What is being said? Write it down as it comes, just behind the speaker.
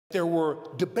There were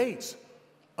debates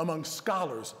among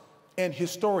scholars and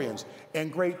historians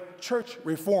and great church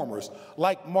reformers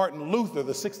like Martin Luther,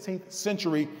 the 16th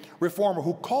century reformer,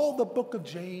 who called the book of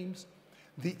James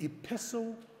the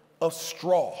epistle of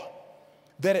straw,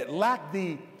 that it lacked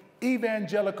the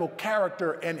evangelical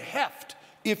character and heft,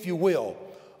 if you will,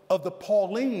 of the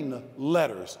Pauline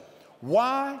Letters.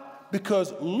 Why?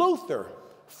 Because Luther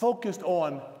focused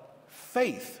on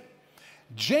faith.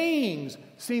 James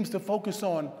seems to focus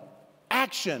on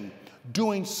action,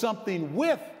 doing something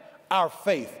with our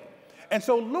faith. And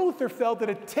so Luther felt that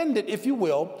it tended, if you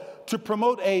will, to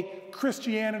promote a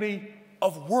Christianity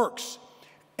of works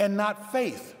and not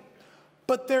faith.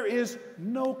 But there is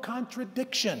no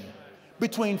contradiction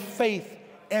between faith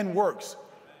and works,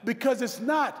 because it's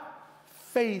not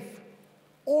faith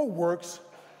or works,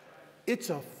 it's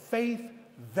a faith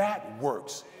that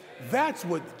works. That's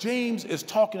what James is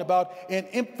talking about and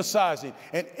emphasizing.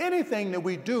 And anything that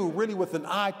we do really with an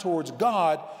eye towards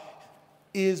God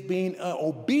is being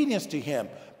obedience to him,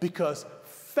 because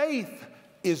faith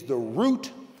is the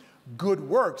root. Good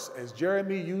works, as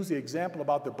Jeremy used the example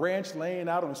about the branch laying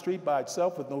out on the street by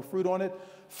itself with no fruit on it,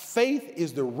 faith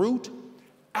is the root,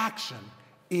 action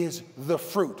is the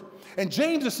fruit. And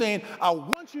James is saying, I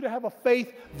want you to have a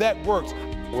faith that works.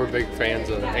 We're big fans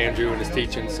of Andrew and his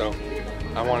teaching, so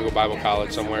I want to go Bible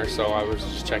college somewhere, so I was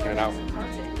just checking it out.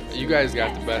 You guys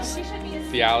got the best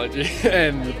theology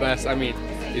and the best, I mean,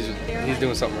 he's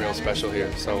doing something real special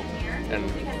here, so, and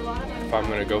if I'm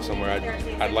going to go somewhere,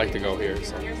 I'd like to go here.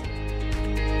 So.